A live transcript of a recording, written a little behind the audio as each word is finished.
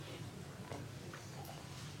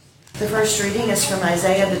The first reading is from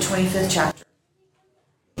Isaiah, the 25th chapter.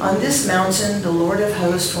 On this mountain, the Lord of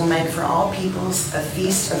hosts will make for all peoples a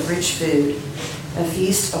feast of rich food, a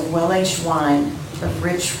feast of well-aged wine, of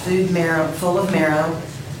rich food full of marrow,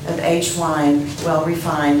 of aged wine, well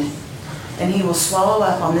refined. And he will swallow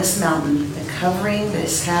up on this mountain the covering that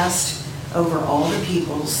is cast over all the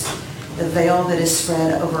peoples, the veil that is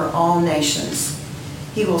spread over all nations.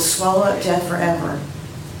 He will swallow up death forever,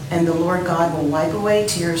 and the Lord God will wipe away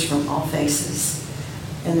tears from all faces.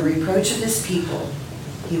 And the reproach of his people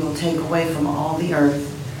he will take away from all the earth,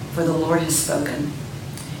 for the Lord has spoken.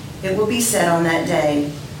 It will be said on that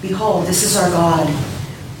day, Behold, this is our God.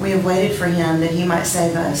 We have waited for him that he might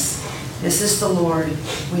save us. This is the Lord.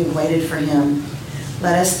 We have waited for him.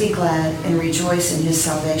 Let us be glad and rejoice in his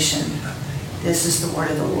salvation. This is the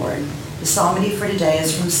word of the Lord. The psalmody for today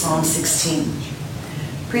is from Psalm 16.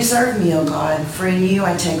 Preserve me, O God, for in you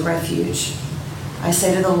I take refuge. I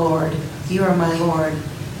say to the Lord, You are my Lord.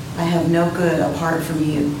 I have no good apart from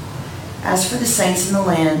you. As for the saints in the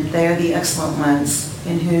land, they are the excellent ones,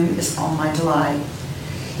 in whom is all my delight.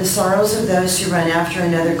 The sorrows of those who run after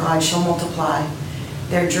another God shall multiply.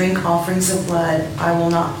 Their drink offerings of blood I will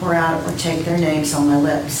not pour out or take their names on my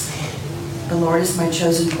lips. The Lord is my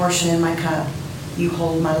chosen portion and my cup. You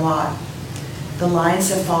hold my lot. The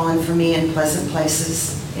lines have fallen for me in pleasant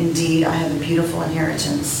places. Indeed, I have a beautiful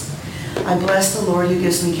inheritance. I bless the Lord who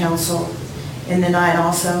gives me counsel. In the night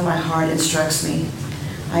also my heart instructs me.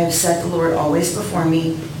 I have set the Lord always before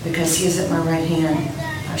me, because he is at my right hand.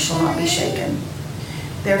 I shall not be shaken.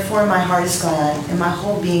 Therefore my heart is glad, and my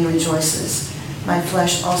whole being rejoices. My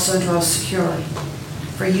flesh also dwells secure.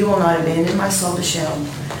 For you will not abandon my soul to Sheol,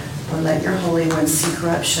 or let your Holy One see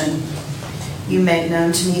corruption. You make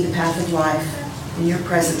known to me the path of life. In your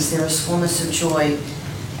presence there is fullness of joy.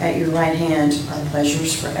 At your right hand are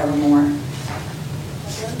pleasures forevermore.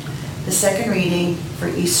 The second reading for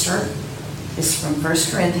Easter is from 1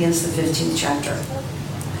 Corinthians, the 15th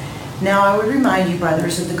chapter. Now I would remind you,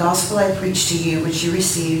 brothers, of the gospel I preached to you, which you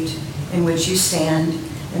received, in which you stand,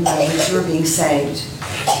 and by which you are being saved.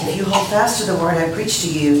 If you hold fast to the word I preached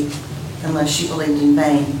to you, unless you believed in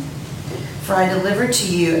vain. For I delivered to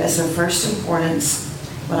you as of first importance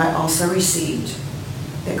what I also received,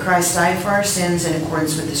 that Christ died for our sins in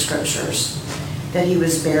accordance with the Scriptures, that he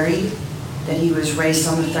was buried, that he was raised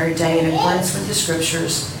on the third day in accordance with the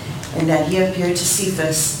Scriptures, and that he appeared to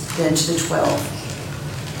Cephas, then to the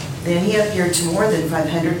 12. Then he appeared to more than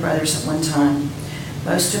 500 brothers at one time,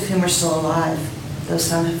 most of whom are still alive, though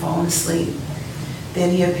some have fallen asleep.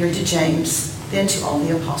 Then he appeared to James, then to all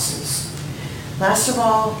the apostles. Last of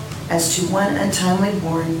all, as to one untimely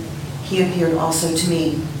born, he appeared also to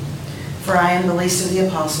me. For I am the least of the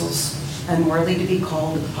apostles, unworthy to be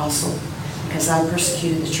called apostle, because I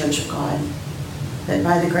persecuted the church of God. But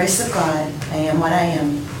by the grace of God, I am what I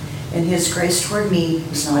am, and his grace toward me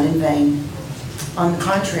was not in vain. On the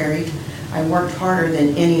contrary, I worked harder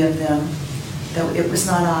than any of them, though it was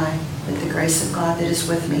not I, but the grace of God that is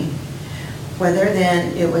with me. Whether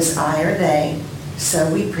then it was I or they,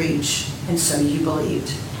 so we preach, and so you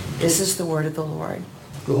believed. This is the word of the Lord.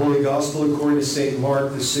 The Holy Gospel according to St.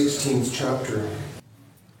 Mark, the 16th chapter.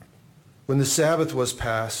 When the Sabbath was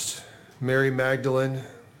past, Mary Magdalene,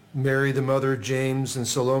 Mary the mother of James, and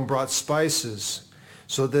Salome brought spices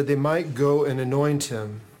so that they might go and anoint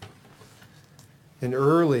him. And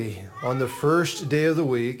early on the first day of the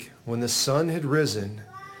week, when the sun had risen,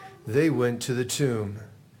 they went to the tomb.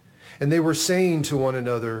 And they were saying to one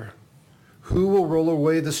another, Who will roll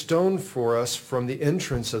away the stone for us from the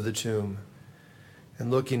entrance of the tomb? And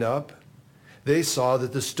looking up, they saw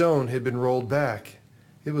that the stone had been rolled back.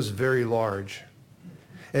 It was very large.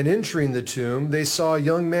 And entering the tomb, they saw a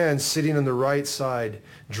young man sitting on the right side,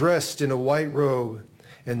 dressed in a white robe,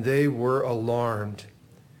 and they were alarmed.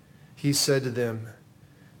 He said to them,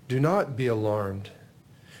 Do not be alarmed.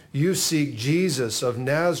 You seek Jesus of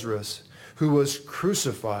Nazareth, who was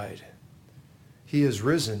crucified. He is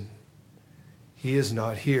risen. He is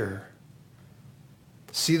not here.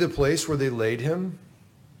 See the place where they laid him?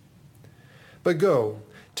 But go,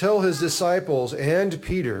 tell his disciples and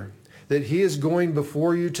Peter that he is going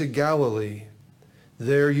before you to Galilee.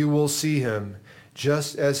 There you will see him,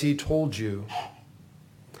 just as he told you.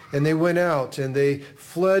 And they went out and they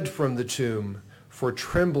fled from the tomb, for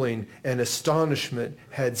trembling and astonishment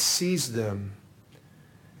had seized them.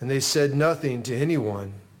 And they said nothing to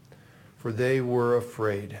anyone, for they were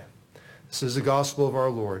afraid. This is the gospel of our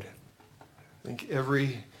Lord. I think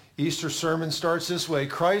every Easter sermon starts this way.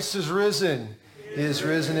 Christ is risen. He is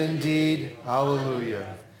risen indeed.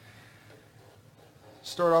 Hallelujah.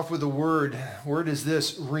 Start off with the word. Word is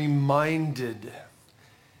this, reminded.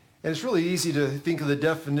 And it's really easy to think of the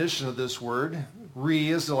definition of this word. Re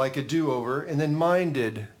is like a do-over, and then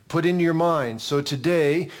minded, put into your mind. So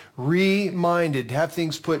today, reminded, have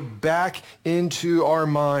things put back into our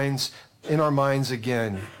minds, in our minds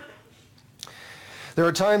again. There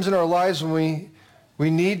are times in our lives when we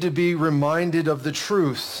need to be reminded of the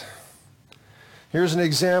truth. Here's an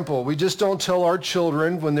example. We just don't tell our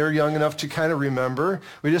children when they're young enough to kind of remember.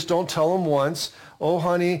 We just don't tell them once, oh,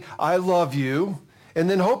 honey, I love you, and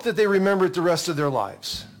then hope that they remember it the rest of their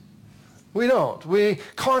lives. We don't. We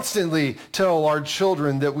constantly tell our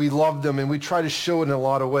children that we love them, and we try to show it in a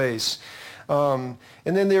lot of ways. And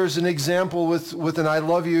then there's an example with an I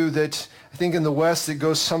love you that I think in the West it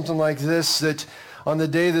goes something like this, that on the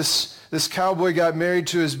day this cowboy got married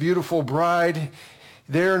to his beautiful bride,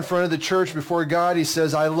 there in front of the church before God, he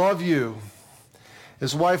says, I love you.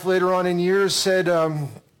 His wife later on in years said,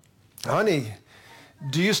 honey,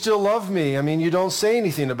 do you still love me? I mean, you don't say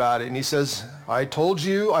anything about it. And he says, I told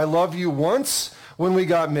you I love you once when we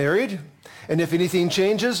got married, and if anything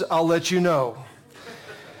changes, I'll let you know.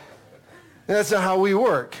 And that's not how we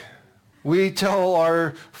work. We tell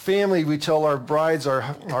our family, we tell our brides,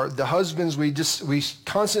 the husbands, we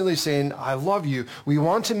constantly saying, I love you. We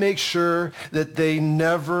want to make sure that they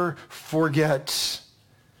never forget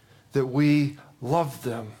that we love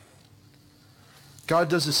them. God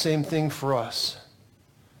does the same thing for us.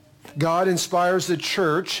 God inspires the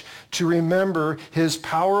church to remember his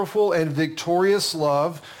powerful and victorious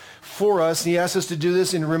love for us. And he asks us to do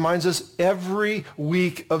this and reminds us every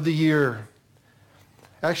week of the year.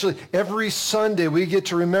 Actually, every Sunday we get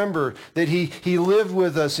to remember that he lived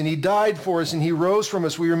with us and he died for us and he rose from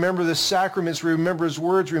us. We remember the sacraments, we remember his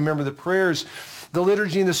words, we remember the prayers. The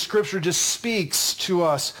liturgy and the scripture just speaks to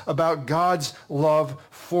us about God's love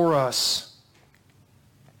for us.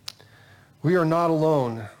 We are not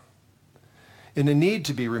alone in the need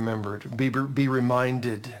to be remembered, be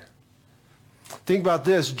reminded. Think about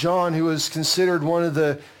this. John, who was considered one of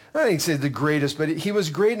the, I didn't say the greatest, but he was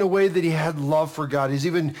great in a way that he had love for God. He's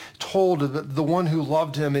even told of the one who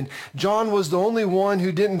loved him. And John was the only one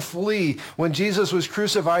who didn't flee. When Jesus was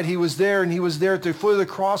crucified, he was there, and he was there at the foot of the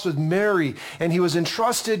cross with Mary, and he was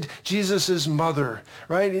entrusted Jesus' mother,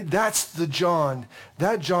 right? That's the John.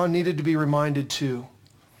 That John needed to be reminded too.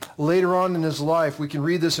 Later on in his life, we can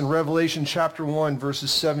read this in Revelation chapter 1,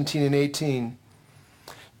 verses 17 and 18.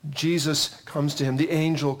 Jesus comes to him, the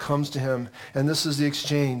angel comes to him, and this is the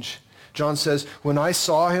exchange. John says, when I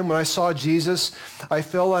saw Jesus, I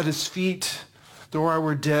fell at his feet, though I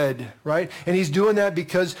were dead, right? And he's doing that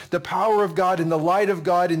because the power of God and the light of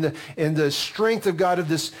God and the strength of God, of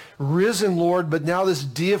this risen Lord, but now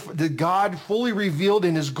the God fully revealed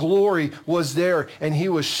in his glory was there, and he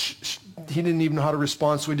didn't even know how to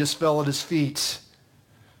respond, so he just fell at his feet.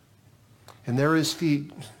 And there at his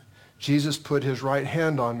feet, Jesus put his right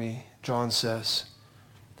hand on me, John says.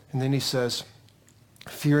 And then he says,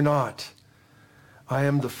 fear not, I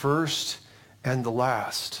am the first and the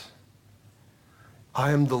last. I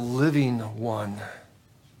am the living one.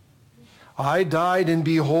 I died, and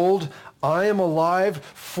behold, I am alive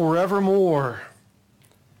forevermore.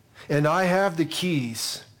 And I have the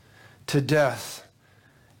keys to death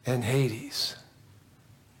and Hades.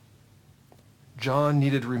 John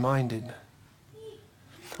needed reminded.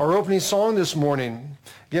 Our opening song this morning,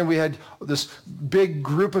 again, we had this big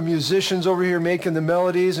group of musicians over here making the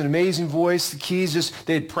melodies, an amazing voice, the keys,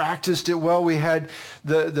 they had practiced it well. We had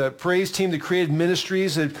the praise team, the creative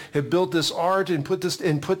ministries that had built this art and put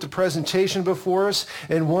the presentation before us.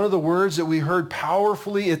 And one of the words that we heard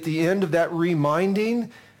powerfully at the end of that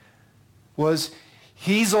reminding was,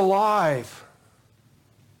 he's alive.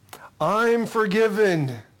 I'm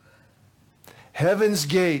forgiven. Heaven's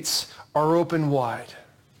gates are open wide.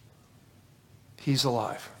 He's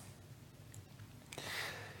alive.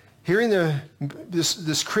 Hearing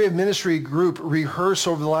this creative ministry group rehearse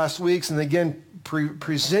over the last weeks and again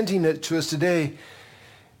presenting it to us today,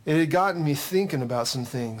 it had gotten me thinking about some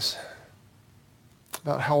things,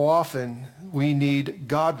 about how often we need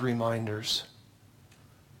God reminders.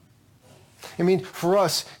 I mean, for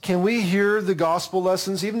us, can we hear the gospel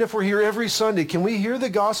lessons, even if we're here every Sunday, can we hear the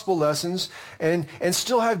gospel lessons and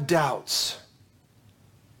still have doubts?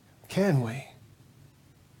 Can we?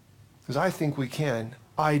 Because I think we can.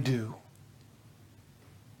 I do.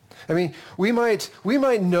 I mean, we might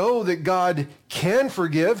know that God can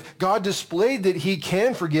forgive. God displayed that he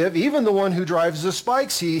can forgive. Even the one who drives the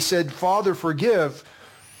spikes, he said, Father, forgive.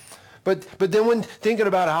 But then when thinking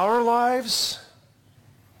about our lives,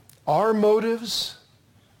 our motives,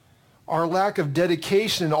 our lack of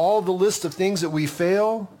dedication, and all the list of things that we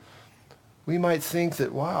fail, we might think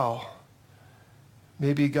that, wow,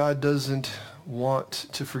 maybe God doesn't want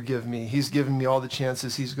to forgive me. He's given me all the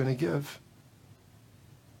chances he's going to give.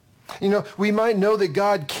 You know, we might know that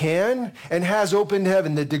God can and has opened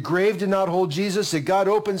heaven, that the grave did not hold Jesus, that God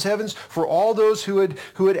opens heavens for all those who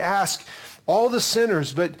would ask, all the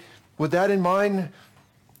sinners. But with that in mind,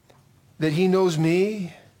 that he knows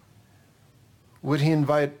me, would he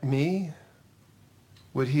invite me?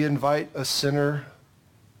 Would he invite a sinner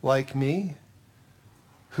like me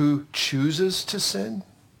who chooses to sin?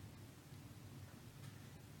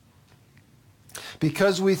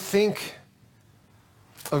 Because we think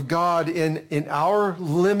of God in our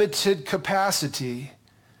limited capacity,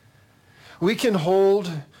 we can hold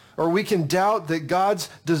or we can doubt that God's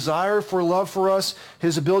desire for love for us,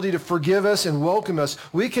 his ability to forgive us and welcome us,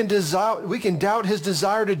 we can doubt his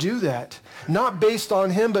desire to do that, not based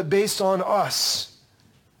on him, but based on us.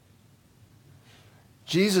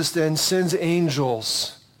 Jesus then sends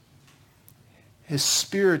angels, his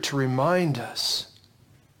Spirit, to remind us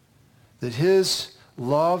that his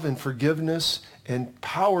love and forgiveness and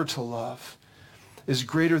power to love is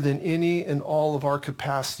greater than any and all of our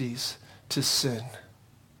capacities to sin.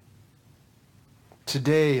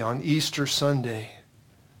 Today, on Easter Sunday,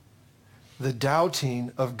 the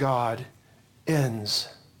doubting of God ends.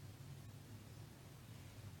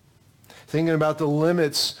 Thinking about the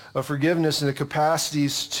limits of forgiveness and the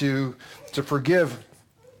capacities to forgive.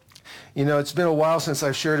 You know, it's been a while since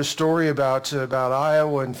I've shared a story about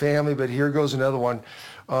Iowa and family, but here goes another one.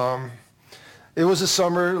 It was a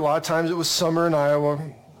summer. A lot of times it was summer in Iowa.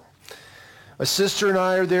 My sister and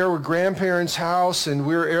I are there. We're grandparents' house, and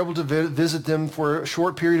we were able to visit them for a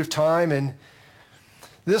short period of time. And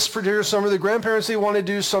this particular summer, the grandparents, they wanted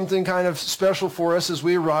to do something kind of special for us as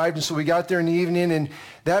we arrived. And so we got there in the evening. And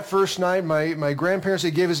that first night, my grandparents,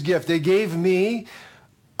 they gave us a gift. They gave me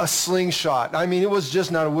a slingshot. I mean, it was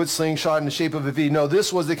just not a wood slingshot in the shape of a V. No,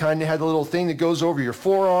 this was the kind that had the little thing that goes over your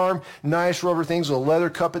forearm, nice rubber things with a leather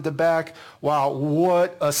cup at the back. Wow,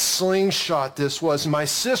 what a slingshot this was. My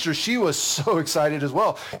sister, she was so excited as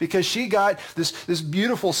well because she got this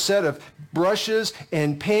beautiful set of brushes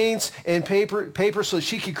and paints and paper so that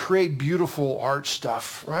she could create beautiful art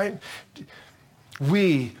stuff, right?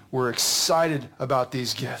 We were excited about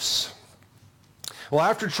these gifts. Well,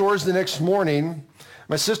 after chores the next morning,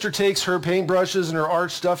 my sister takes her paintbrushes and her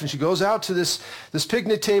art stuff, and she goes out to this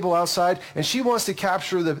picnic table outside, and she wants to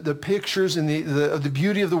capture the pictures and the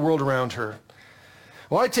beauty of the world around her.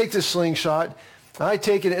 Well, I take this slingshot, I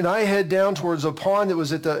take it, and I head down towards a pond that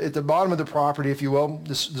was at the bottom of the property, if you will,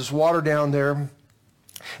 this water down there.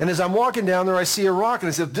 And as I'm walking down there, I see a rock, and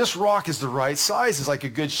I said, this rock is the right size. It's like a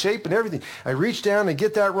good shape and everything. I reach down and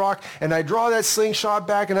get that rock, and I draw that slingshot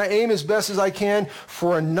back, and I aim as best as I can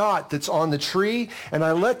for a knot that's on the tree, and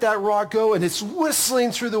I let that rock go, and it's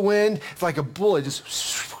whistling through the wind. It's like a bullet.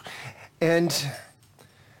 And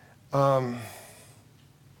I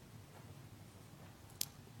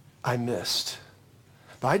missed.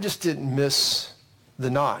 But I just didn't miss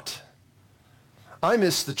the knot. I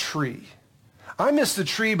missed the tree. I missed the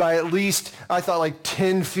tree by at least, I thought, like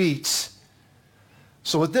 10 feet.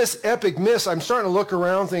 So with this epic miss, I'm starting to look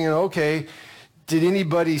around thinking, okay, did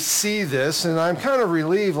anybody see this? And I'm kind of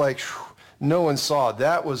relieved, like, no one saw it.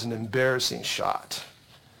 That was an embarrassing shot.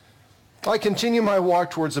 I continue my walk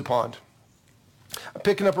towards the pond. I'm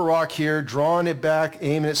picking up a rock here, drawing it back,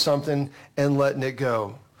 aiming at something, and letting it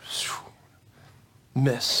go.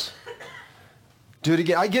 Miss. Do it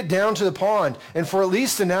again. I get down to the pond, and for at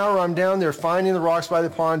least an hour I'm down there finding the rocks by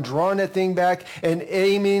the pond, drawing that thing back and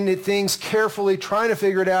aiming at things carefully, trying to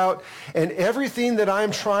figure it out. And everything that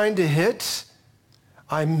I'm trying to hit,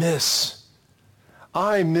 I miss.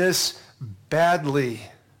 I miss badly.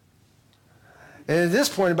 And at this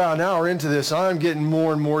point, about an hour into this, I'm getting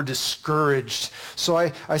more and more discouraged. So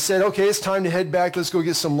I said, okay, it's time to head back. Let's go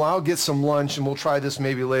I'll get some lunch, and we'll try this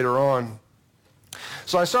maybe later on.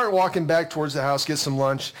 So I start walking back towards the house, get some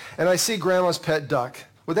lunch, and I see Grandma's pet duck.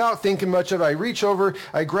 Without thinking much of it, I reach over,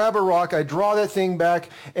 I grab a rock, I draw that thing back,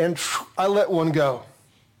 and I let one go.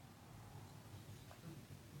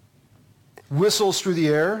 Whistles through the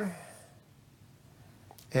air,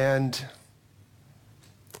 and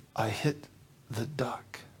I hit the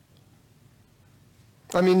duck.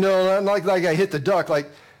 I mean, no, not like I hit the duck. Like,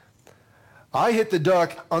 I hit the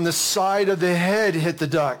duck on the side of the head, hit the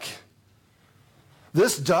duck.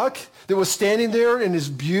 This duck that was standing there in his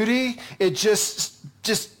beauty, it just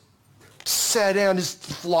sat down, just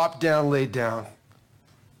flopped down, laid down.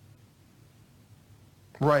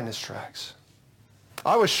 Right in his tracks.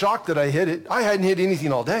 I was shocked that I hit it. I hadn't hit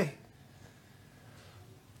anything all day.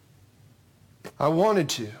 I wanted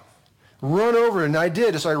to. Run over. And I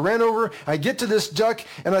did. So I ran over. I get to this duck,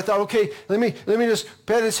 and I thought, okay, let me just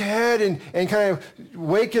pet its head and kind of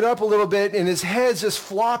wake it up a little bit, and its head's just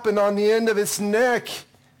flopping on the end of its neck.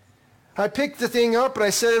 I picked the thing up, and I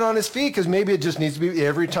set it on its feet, because maybe it just needs to be,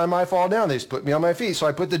 every time I fall down, they just put me on my feet. So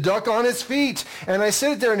I put the duck on its feet, and I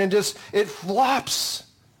sit there, and it flops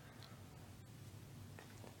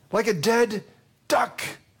like a dead duck.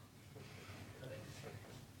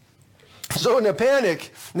 So in a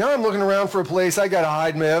panic, now I'm looking around for a place. I got to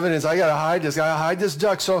hide my evidence. I got to hide this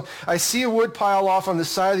duck. So I see a wood pile off on the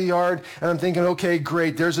side of the yard, and I'm thinking, okay,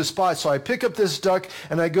 great, there's a spot. So I pick up this duck,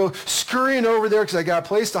 and I go scurrying over there because I got a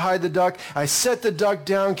place to hide the duck. I set the duck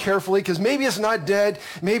down carefully because maybe it's not dead.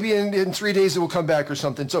 Maybe in 3 days it will come back or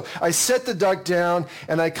something. So I set the duck down,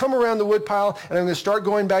 and I come around the wood pile, and I'm going to start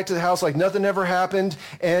going back to the house like nothing ever happened.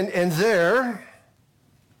 And there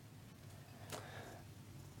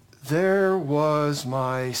was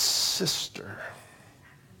my sister.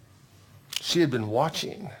 She had been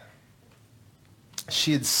watching.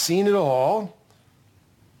 She had seen it all.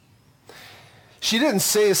 She didn't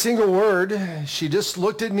say a single word. She just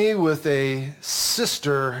looked at me with a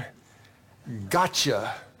sister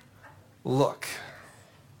gotcha look.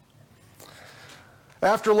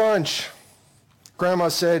 After lunch, Grandma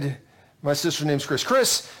said, my sister's name's Chris.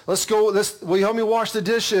 Chris, let's go. Will you help me wash the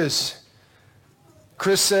dishes?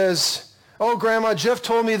 Chris says, oh, Grandma, Jeff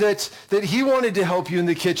told me that he wanted to help you in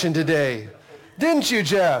the kitchen today. Didn't you,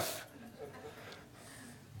 Jeff?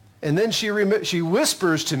 And then she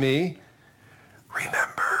whispers to me,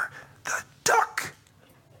 remember the duck.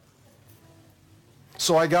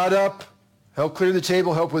 So I got up, helped clear the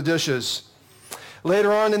table, helped with dishes.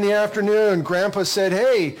 Later on in the afternoon, Grandpa said,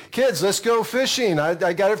 hey, kids, let's go fishing. I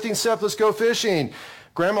got everything set up, let's go fishing.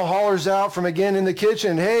 Grandma hollers out from again in the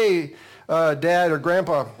kitchen, hey, Dad or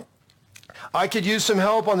Grandpa, I could use some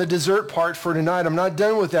help on the dessert part for tonight. I'm not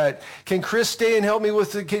done with that. Can Chris stay and help me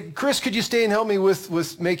Chris, could you stay and help me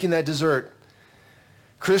with making that dessert?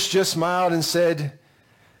 Chris just smiled and said,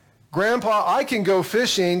 Grandpa, I can go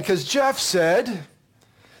fishing because Jeff said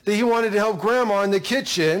that he wanted to help Grandma in the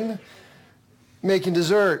kitchen making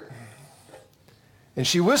dessert. And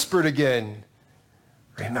she whispered again,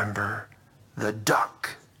 remember the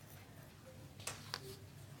duck.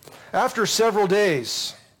 After several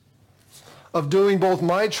days of doing both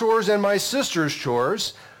my chores and my sister's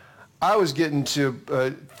chores, I was getting to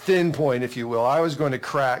a thin point, if you will. I was going to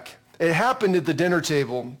crack. It happened at the dinner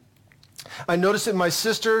table. I noticed that my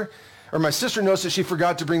sister noticed that she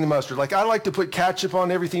forgot to bring the mustard. Like, I like to put ketchup on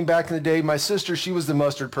everything back in the day. My sister, she was the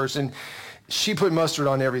mustard person. She put mustard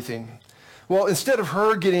on everything. Well, instead of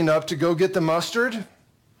her getting up to go get the mustard,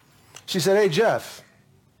 she said, hey, Jeff,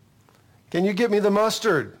 can you get me the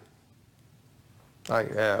mustard?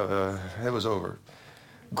 It was over.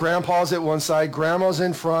 Grandpa's at one side, Grandma's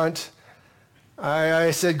in front.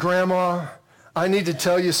 I said, Grandma, I need to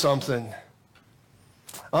tell you something.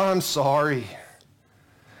 I'm sorry.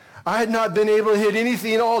 I had not been able to hit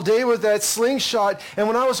anything all day with that slingshot, and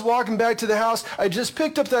when I was walking back to the house, I just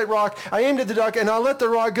picked up that rock, I aimed at the duck, and I let the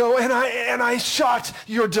rock go, and I shot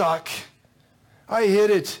your duck. I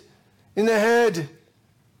hit it in the head.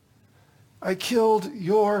 I killed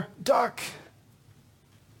your duck.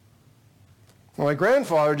 Well, my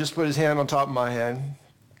grandfather just put his hand on top of my head.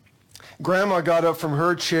 Grandma got up from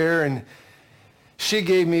her chair, and she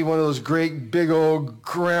gave me one of those great big old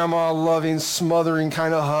grandma-loving, smothering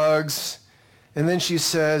kind of hugs. And then she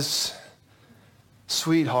says,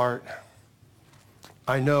 sweetheart,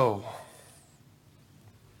 I know.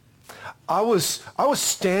 I was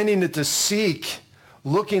standing at the Seek,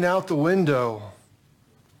 looking out the window.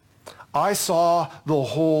 I saw the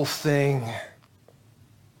whole thing.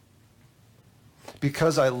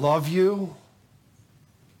 Because I love you,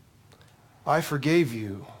 I forgave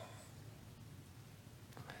you.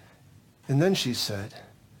 And then she said,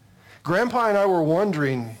 Grandpa and I were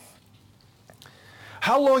wondering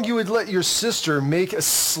how long you would let your sister make a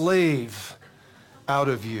slave out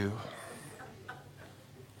of you.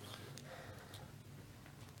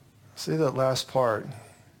 Say that last part.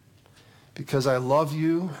 Because I love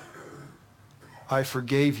you, I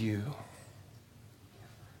forgave you.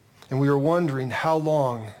 And we were wondering how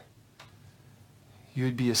long you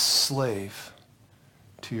would be a slave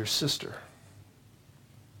to your sister.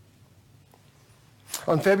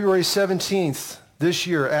 On February 17th this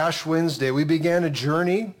year, Ash Wednesday, we began a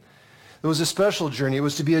journey. It was a special journey. It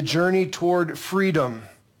was to be a journey toward freedom,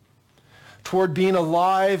 toward being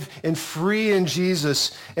alive and free in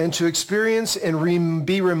Jesus, and to experience and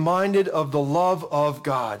be reminded of the love of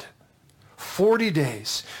God. 40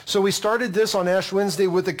 days. So we started this on Ash Wednesday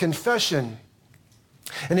with a confession.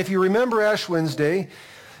 And if you remember Ash Wednesday,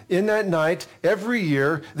 in that night, every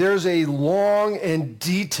year, there's a long and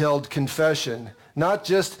detailed confession. Not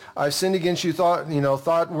just, I've sinned against you,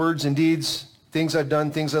 thought, words, and deeds, things I've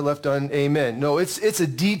done, things I left done, amen. No, it's a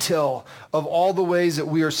detail of all the ways that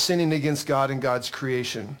we are sinning against God and God's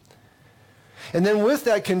creation. And then with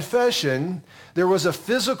that confession, there was a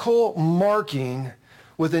physical marking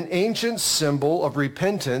with an ancient symbol of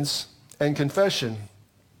repentance and confession.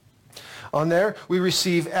 On there, we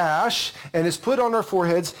receive ash, and it's put on our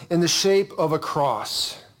foreheads in the shape of a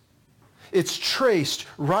cross. It's traced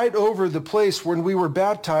right over the place when we were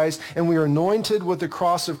baptized and we are anointed with the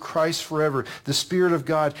cross of Christ forever, the Spirit of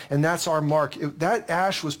God, and that's our mark. That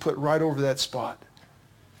ash was put right over that spot.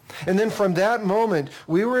 And then from that moment,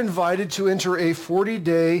 we were invited to enter a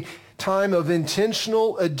 40-day time of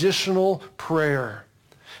intentional additional prayer.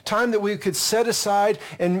 Time that we could set aside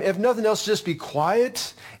and, if nothing else, just be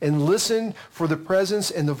quiet and listen for the presence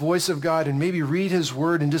and the voice of God and maybe read his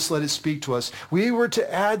word and just let it speak to us. We were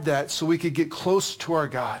to add that so we could get close to our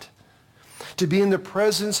God, to be in the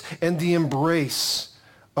presence and the embrace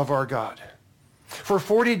of our God. For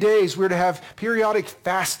 40 days, we're to have periodic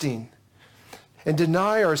fasting and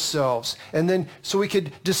deny ourselves, and then so we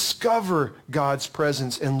could discover God's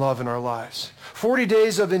presence and love in our lives. 40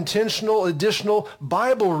 days of intentional additional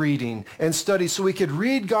Bible reading and study so we could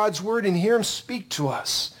read God's word and hear him speak to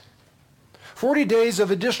us. 40 days of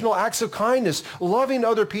additional acts of kindness, loving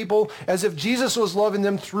other people as if Jesus was loving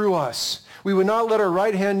them through us. We would not let our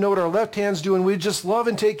right hand know what our left hand's doing. We'd just love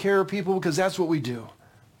and take care of people because that's what we do.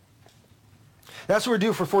 That's what we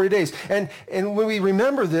do for 40 days. And when we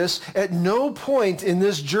remember this, at no point in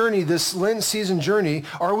this journey, this Lent season journey,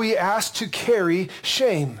 are we asked to carry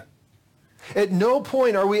shame. At no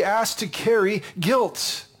point are we asked to carry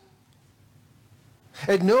guilt.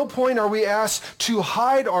 At no point are we asked to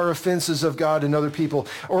hide our offenses of God and other people,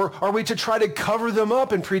 or are we to try to cover them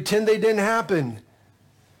up and pretend they didn't happen.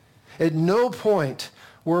 At no point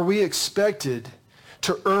were we expected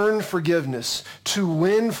to earn forgiveness, to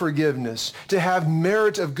win forgiveness, to have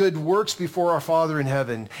merit of good works before our Father in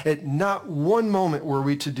heaven. At not one moment were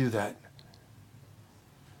we to do that.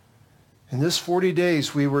 In this 40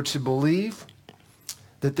 days, we were to believe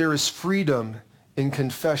that there is freedom in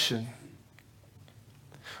confession.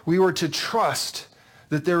 We were to trust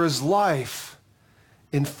that there is life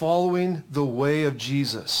in following the way of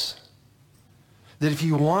Jesus. That if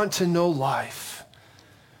you want to know life,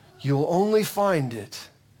 you'll only find it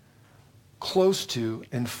close to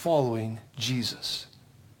and following Jesus.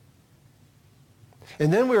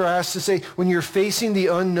 And then we were asked to say, when you're facing the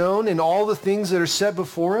unknown and all the things that are set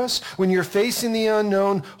before us, when you're facing the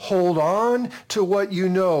unknown, hold on to what you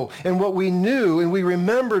know. And what we knew and we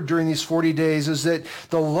remembered during these 40 days is that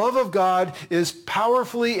the love of God is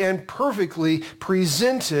powerfully and perfectly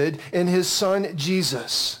presented in his Son,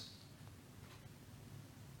 Jesus.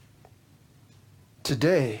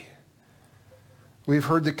 Today, we've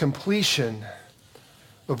heard the completion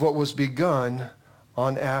of what was begun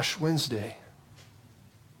on Ash Wednesday.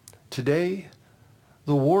 Today,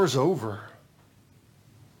 the war's over.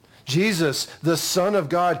 Jesus, the Son of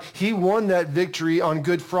God, he won that victory on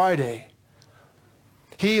Good Friday.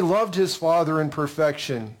 He loved his Father in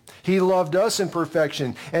perfection. He loved us in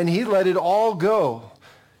perfection, and he let it all go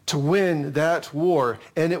to win that war,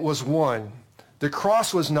 and it was won. The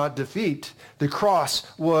cross was not defeat. The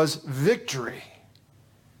cross was victory.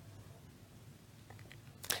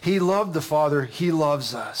 He loved the Father. He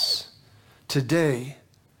loves us. Today,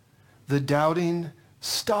 the doubting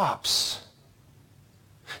stops.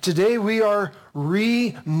 Today, we are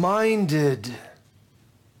reminded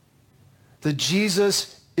that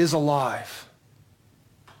Jesus is alive,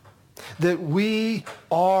 that we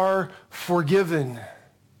are forgiven,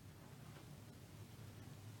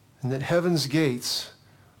 and that heaven's gates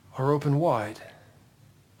are open wide.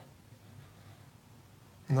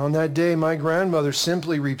 And on that day, my grandmother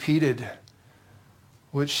simply repeated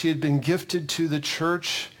what she had been gifted to the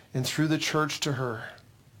church and through the church to her.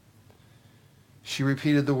 She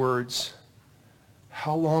repeated the words,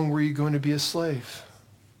 "How long were you going to be a slave?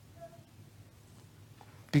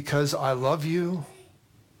 Because I love you,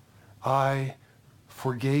 I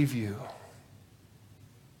forgave you."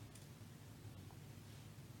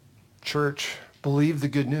 Church, believe the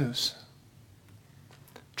good news.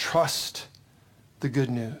 Trust the good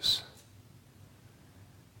news.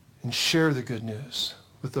 And share the good news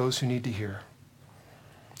with those who need to hear.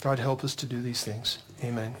 God, help us to do these things.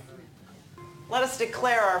 Amen. Let us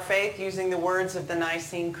declare our faith using the words of the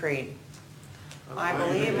Nicene Creed. I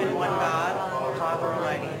believe in one God, Father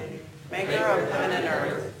Almighty, maker of heaven and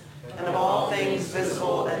earth, and of all things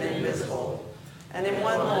visible and invisible. and in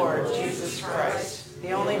one Lord, Jesus Christ,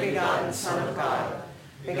 the only begotten Son of God,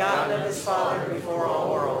 begotten of his Father before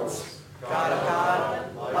all worlds, God of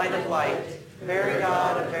God, light of light, very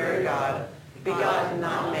God of very God, begotten,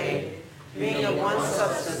 not made, being of one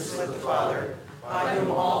substance with the Father, by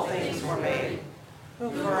whom all things were made,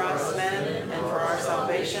 who for us men and for our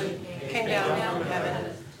salvation came down from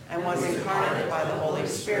heaven, and was incarnate by the Holy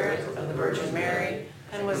Spirit of the Virgin Mary,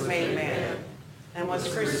 and was made man, and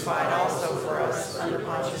was crucified also for us under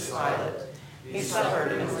Pontius Pilate. He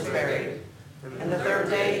suffered and was buried. And the third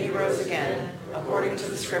day he rose again, according to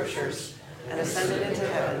the Scriptures, and ascended into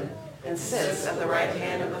heaven, and sits at the right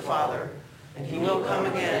hand of the Father. And he will come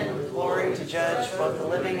again with glory to judge both the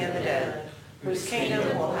living and the dead, whose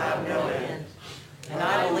kingdom will have no end. And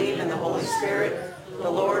I believe in the Holy Spirit,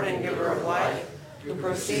 the Lord and giver of life, who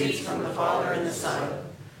proceeds from the Father and the Son,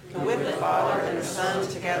 who with the Father and the Son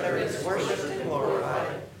together is worshipped and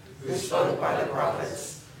glorified, who spoke by the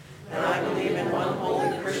prophets. And I believe in one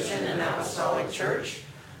holy Christian and apostolic church.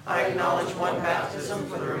 I acknowledge one baptism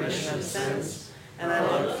for the remission of sins, and I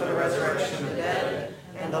look for the resurrection of the dead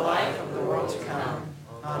and the life of the world to come.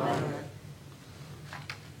 Amen.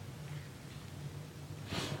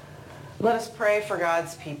 Let us pray for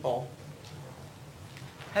God's people.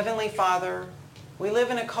 Heavenly Father, we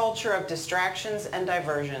live in a culture of distractions and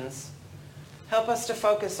diversions. Help us to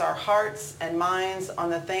focus our hearts and minds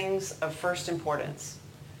on the things of first importance.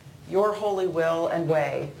 Your holy will and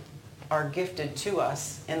way are gifted to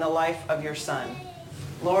us in the life of your Son.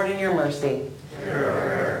 Lord, in your mercy.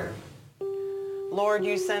 Lord,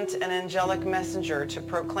 you sent an angelic messenger to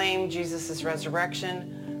proclaim Jesus'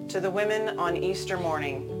 resurrection to the women on Easter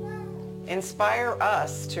morning. Inspire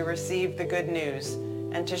us to receive the good news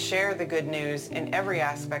and to share the good news in every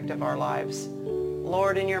aspect of our lives.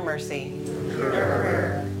 Lord, in your mercy.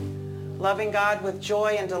 Loving God with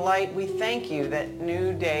joy and delight, we thank you that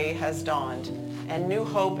new day has dawned and new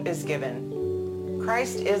hope is given.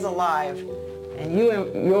 Christ is alive, and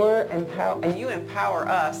you empower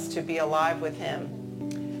us to be alive with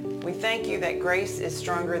him. We thank you that grace is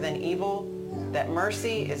stronger than evil, that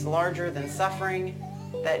mercy is larger than suffering,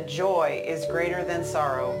 that joy is greater than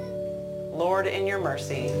sorrow. Lord, in your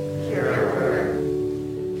mercy.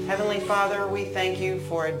 Heavenly Father, we thank you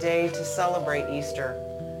for a day to celebrate Easter.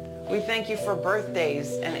 We thank you for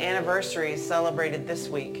birthdays and anniversaries celebrated this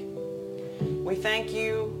week. We thank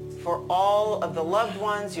you for all of the loved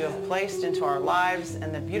ones you have placed into our lives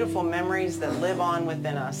and the beautiful memories that live on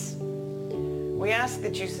within us. We ask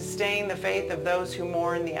that you sustain the faith of those who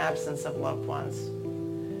mourn the absence of loved ones.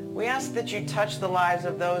 We ask that you touch the lives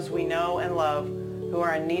of those we know and love who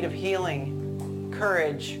are in need of healing,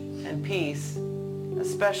 courage, and peace,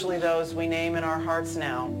 especially those we name in our hearts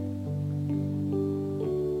now.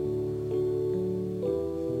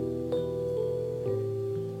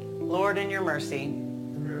 Lord, in your mercy.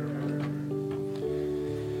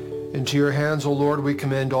 Into your hands, O Lord, we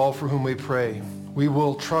commend all for whom we pray. We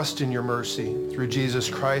will trust in your mercy through Jesus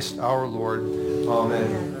Christ our Lord.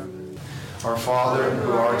 Amen. Our Father,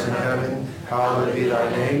 who art in heaven, hallowed be thy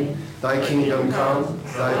name. Thy kingdom come,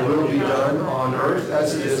 thy will be done on earth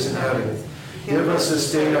as it is in heaven. Give us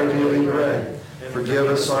this day our daily bread. Forgive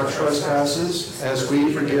us our trespasses, as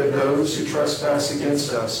we forgive those who trespass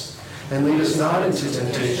against us. And lead us not into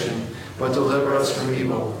temptation, but deliver us from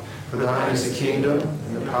evil. For thine is the kingdom,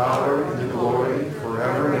 and the power, and the glory,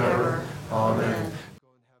 forever and ever. Amen.